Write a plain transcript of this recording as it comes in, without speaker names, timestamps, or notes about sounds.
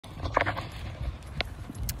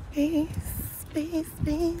Peace, peace,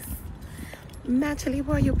 peace. Naturally,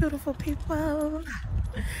 boy, you beautiful people.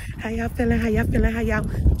 How y'all feeling? How y'all feeling? How y'all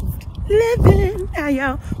living? How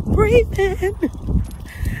y'all breathing?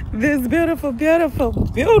 This beautiful, beautiful,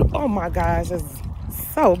 beautiful. Oh my gosh, it's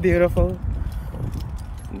so beautiful.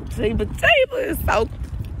 The table is so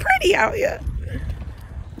pretty out here.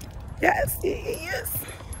 Yes, yes.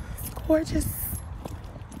 It's gorgeous.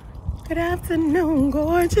 Good afternoon,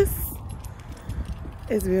 gorgeous.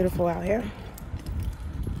 It's beautiful out here.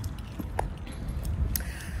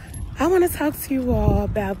 I want to talk to you all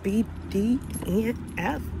about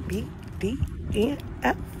BDNF.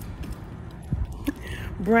 BDNF.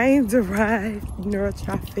 Brain-derived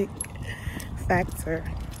neurotrophic factor.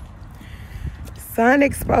 Sun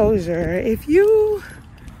exposure. If you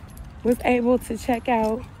was able to check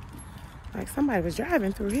out, like somebody was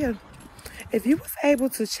driving through here. If you was able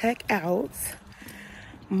to check out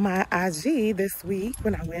my IG this week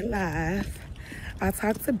when I went live, I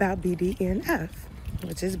talked about BDNF,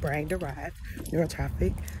 which is brain-derived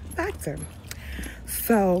neurotrophic factor.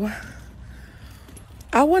 So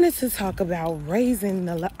I wanted to talk about raising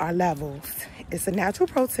our levels. It's a natural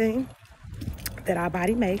protein that our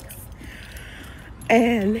body makes.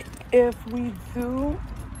 And if we do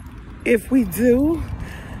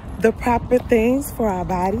the proper things for our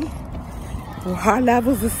body, our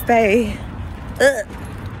levels will stay up.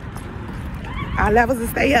 Our levels will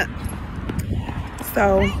stay up.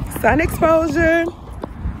 So sun exposure,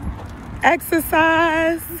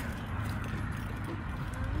 exercise,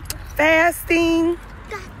 fasting,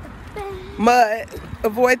 mud.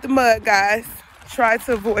 Avoid the mud, guys. Try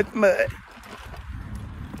to avoid the mud.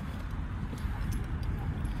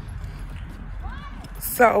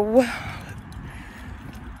 So,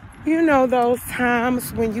 you know those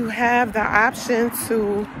times when you have the option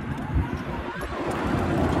to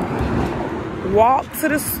walk to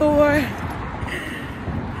the store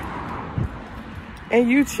and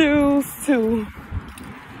you choose to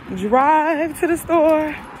drive to the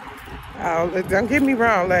store. Oh, don't get me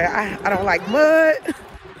wrong, like, I don't like mud.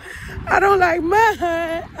 I don't like mud.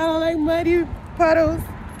 I don't like muddy puddles.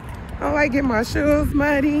 I don't like getting my shoes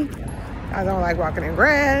muddy. I don't like walking in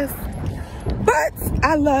grass. But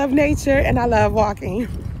I love nature and I love walking.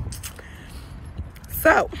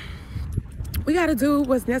 So we gotta do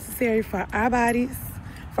what's necessary for our bodies,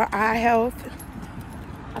 for our health.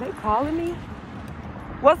 Are they calling me?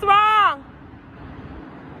 What's wrong?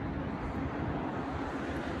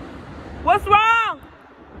 What's wrong?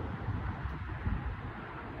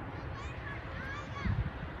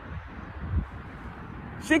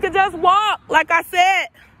 She could just walk, like I said.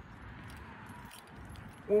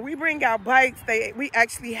 When we bring out bikes, we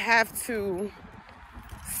actually have to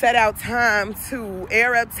set out time to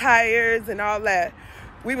air up tires and all that.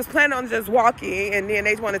 We was planning on just walking, and then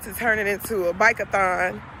they wanted to turn it into a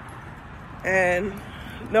bike-a-thon, and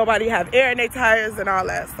nobody have air in their tires and all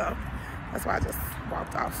that, so that's why I just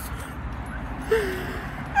walked off.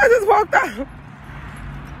 I just walked off.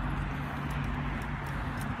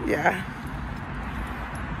 Yeah.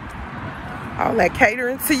 All that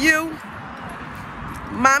catering to you.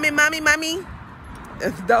 Mommy, mommy, mommy.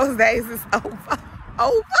 Those days is over.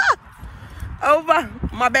 Over.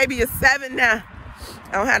 My baby is 7 now.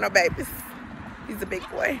 I don't have no babies. He's a big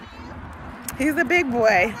boy. He's a big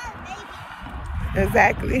boy.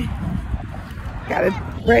 Exactly. Gotta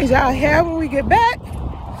braid y'all hair when we get back.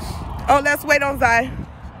 Oh, let's wait on Zai.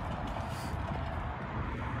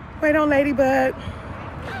 Wait on Ladybug.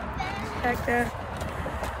 Back there.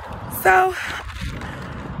 So,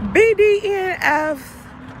 BDNF,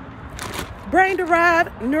 brain-derived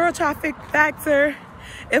neurotrophic factor.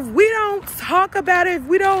 If we don't talk about it, if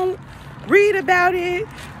we don't read about it,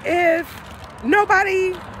 if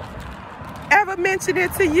nobody ever mentioned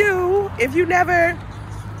it to you, if you never,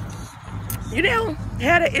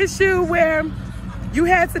 had an issue where you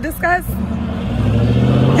had to discuss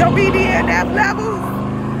your BDNF levels,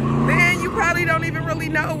 then you probably don't even really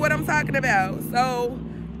know what I'm talking about. So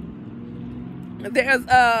there's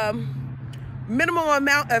a minimal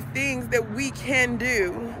amount of things that we can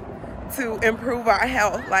do to improve our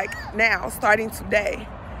health, like now, starting today.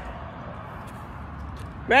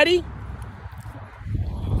 Ready?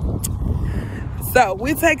 So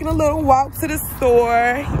we're taking a little walk to the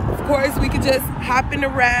store. Of course, we could just hop in the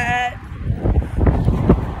ride,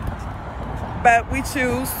 but we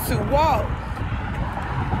choose to walk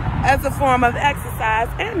as a form of exercise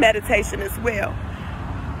and meditation as well,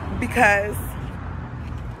 because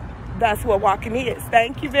that's what walking is.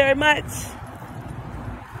 Thank you very much.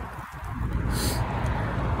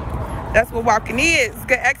 That's what walking is.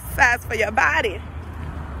 Good exercise for your body.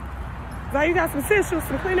 So you got some tissue,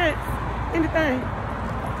 some Kleenex, anything.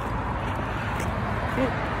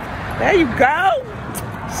 There you go.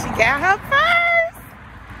 She got her purse.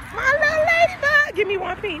 My little ladybug. Give me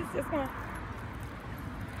one piece, just one.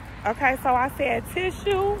 Okay, so I said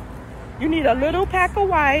tissue. You need a little pack of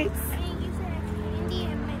wipes. And you said candy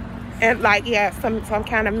and mints. And like, yeah, some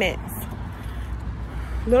kind of mints.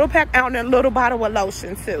 Little pack out and a little bottle of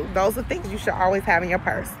lotion too. Those are things you should always have in your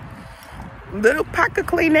purse. Little pack of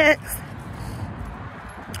Kleenex.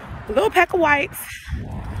 A little pack of wipes.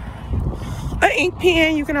 An ink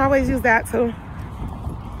pen, you can always use that too.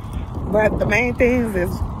 But the main things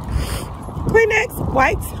is Kleenex,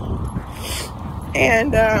 wipes,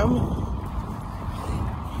 and a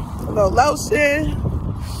little lotion.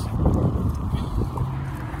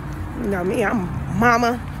 You know me, I'm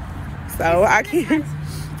mama, so I keep.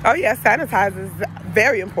 Oh yeah, sanitizer is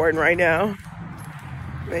very important right now.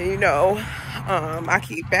 And you know, I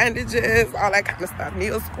keep bandages, all that kind of stuff,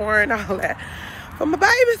 Neosporin, all that for my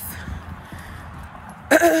babies.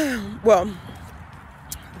 Well,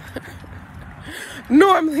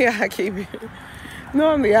 normally I keep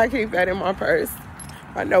that in my purse.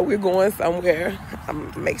 I know we're going somewhere.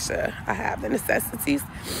 I'm make sure I have the necessities.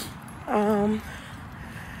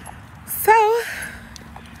 So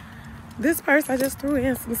this purse I just threw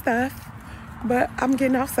in some stuff, but I'm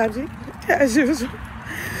getting off subject as usual.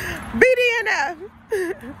 BDNF.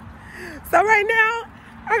 So right now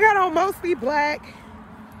I got on mostly black.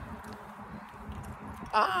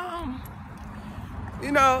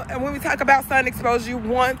 You know, and when we talk about sun exposure, you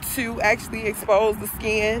want to actually expose the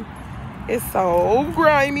skin. It's so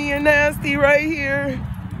grimy and nasty right here.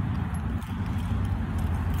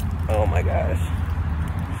 Oh my gosh.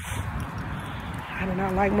 I do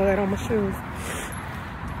not like mud on my shoes.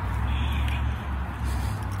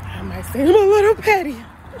 I might seem a little petty.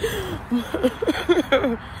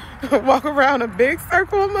 Walk around a big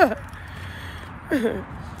circle of mud.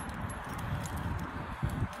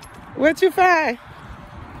 What you find?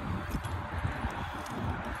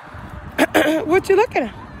 What you looking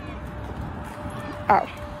at? Oh.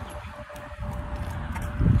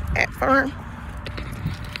 At firm.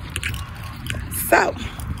 So,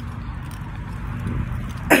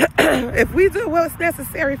 if we do what's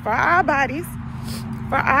necessary for our bodies,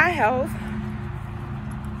 for our health,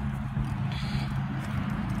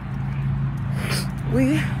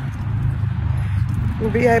 we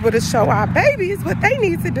will be able to show our babies what they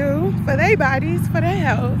need to do for their bodies, for their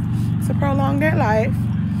health, to prolong their life.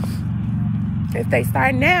 If they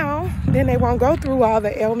start now, then they won't go through all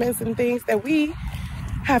the ailments and things that we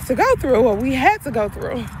have to go through, or we had to go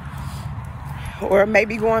through, or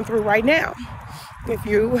maybe going through right now. If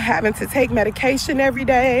you having to take medication every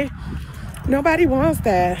day, nobody wants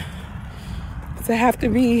that. To have to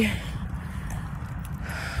be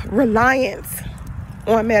reliant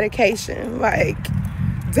on medication, like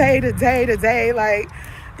day to day to day, like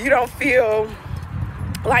you don't feel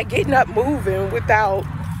like getting up moving without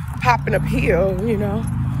popping a pill, you know.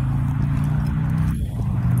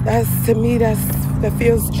 That's, to me, that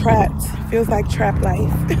feels trapped. Feels like trap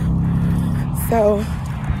life. So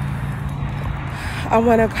I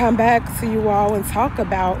want to come back to you all and talk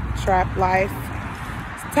about trap life.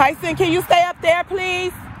 Tyson, can you stay up there,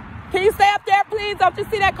 please? Can you stay up there, please? Don't you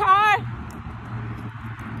see that car?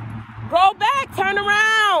 Go back, turn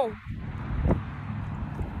around.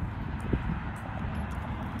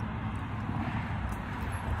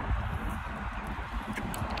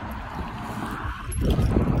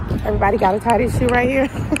 Everybody got to tie this shit right here.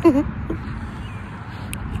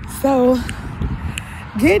 So,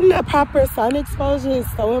 getting a proper sun exposure is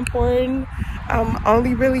so important. I'm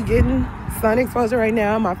only really getting sun exposure right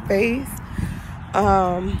now on my face.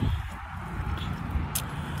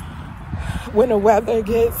 When the weather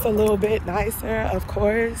gets a little bit nicer, of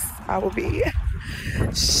course, I will be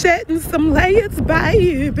shedding some layers,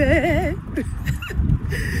 baby.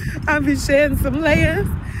 I'll be shedding some layers.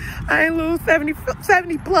 I ain't lose 70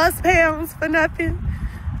 plus pounds for nothing.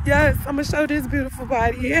 Yes, I'm gonna show this beautiful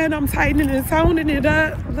body, and I'm tightening and toning it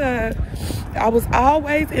up. I was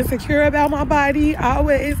always insecure about my body,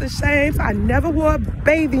 always ashamed. I never wore a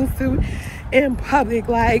bathing suit in public,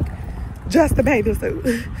 like just a bathing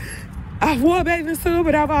suit. I wore a bathing suit,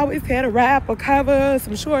 but I've always had a wrap, a cover,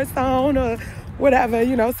 some shorts on, or whatever,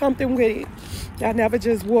 you know, something with it. I never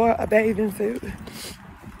just wore a bathing suit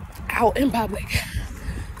out in public.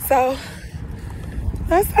 So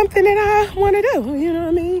that's something that I want to do, you know what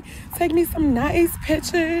I mean? Take me some nice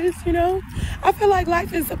pictures, you know? I feel like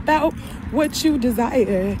life is about what you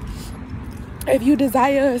desire. If you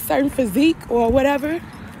desire a certain physique or whatever,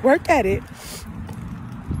 work at it.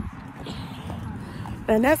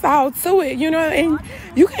 And that's all to it, you know. And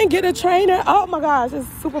you can get a trainer. Oh my gosh, it's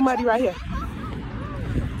super muddy right here.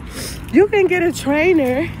 You can get a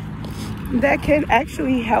trainer that can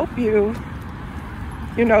actually help you,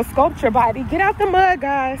 you know, sculpt your body. Get out the mud,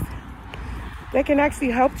 guys. They can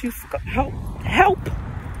actually help you help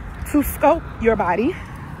to sculpt your body,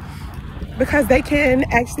 because they can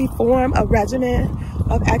actually form a regimen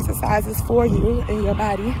of exercises for you in your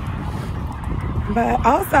body. But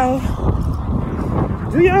also,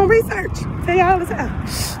 do your own research. Tell you all the time.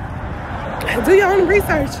 Do your own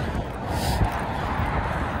research.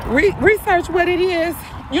 Research what it is.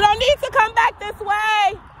 You don't need to come back this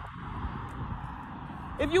way.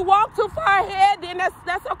 If you walk too far ahead, then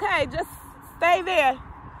that's okay. Just stay there.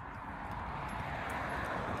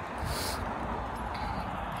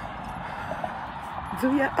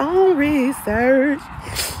 Do your own research.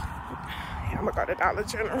 Yeah, I'm gonna go to Dollar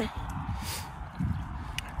General.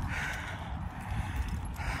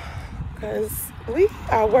 Because we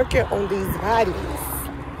are working on these bodies.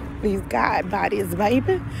 These God bodies,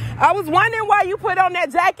 baby. I was wondering why you put on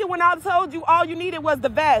that jacket when I told you all you needed was the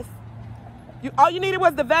vest. All you needed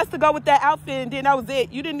was the vest to go with that outfit, and then that was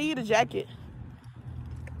it. You didn't need a jacket.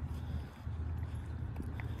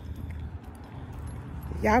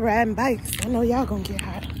 Y'all riding bikes. I know y'all gonna get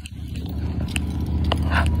hot.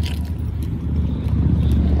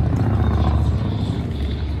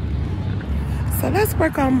 So let's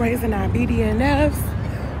work on raising our BDNFs,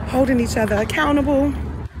 holding each other accountable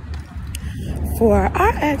for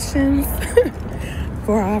our actions,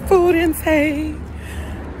 for our food intake,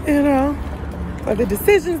 you know, for the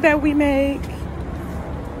decisions that we make.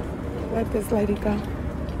 Let this lady go.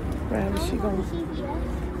 Where is she going?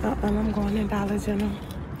 I'm going in Dollar General.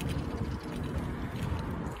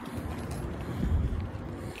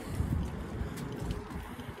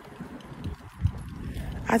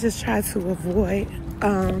 I just try to avoid,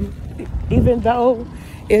 even though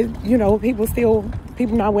it, you know, people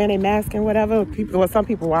not wearing a mask and whatever. Some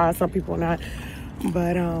people are, some people not.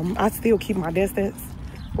 But I still keep my distance,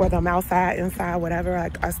 whether I'm outside, inside, whatever.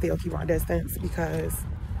 I still keep my distance, because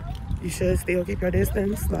you should still keep your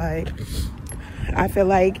distance. Like, I feel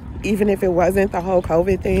like even if it wasn't the whole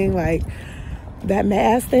COVID thing, like that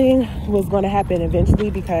mask thing was going to happen eventually,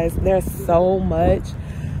 because there's so much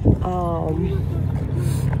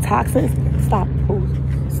toxins. Stop.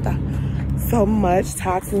 So much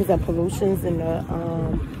toxins and pollutions in the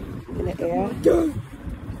air.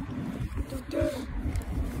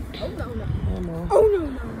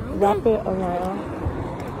 Wrap it around.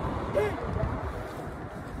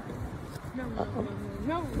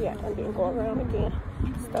 Yeah, and then go around again.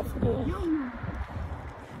 Stuff again.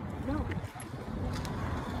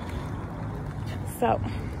 So,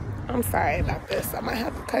 I'm sorry about this. I might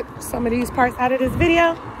have to cut some of these parts out of this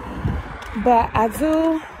video. But I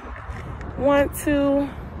do want to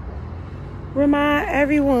remind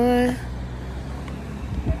everyone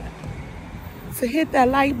to hit that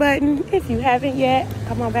like button if you haven't yet.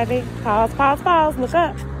 Come on, baby. Pause. Look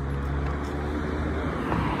up.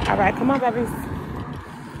 All right, come on, babies.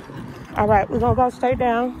 All right, we're going to go straight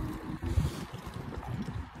down.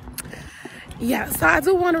 Yeah, so I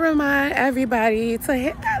do want to remind everybody to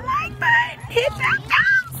hit that like button. Hit that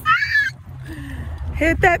thumbs up.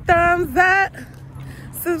 Hit that thumbs up.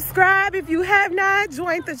 Subscribe if you have not.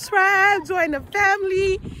 Join the tribe. Join the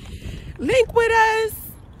family. Link with us,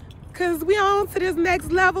 because we on to this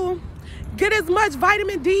next level. Get as much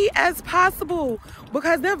vitamin D as possible,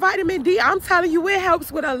 because that vitamin D, I'm telling you, it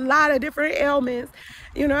helps with a lot of different ailments.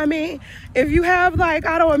 You know what I mean? If you have like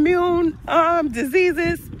autoimmune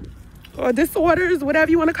diseases or disorders,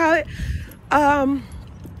 whatever you want to call it,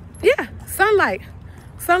 yeah, sunlight.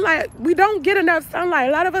 We don't get enough sunlight.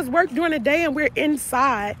 A lot of us work during the day and we're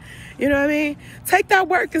inside. You know what I mean? Take that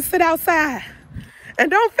work and sit outside.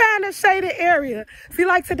 And don't find a shaded area. See,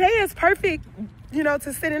 like today is perfect, you know,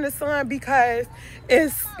 to sit in the sun, because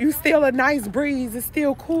you still a nice breeze. It's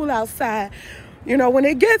still cool outside. You know, when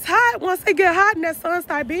it gets hot, once it get hot and that sun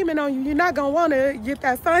start beaming on you, you're not going to want to get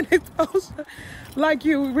that sun exposure like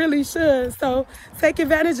you really should. So take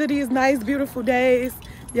advantage of these nice, beautiful days.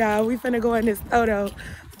 Yeah, we finna go in this photo.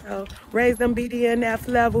 So raise them BDNF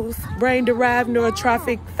levels, brain-derived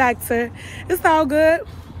neurotrophic factor. It's all good.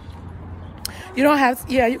 You don't have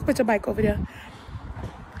to, yeah, you can put your bike over there.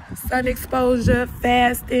 Sun exposure,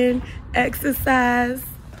 fasting, exercise.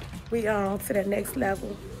 We on to the next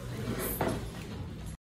level.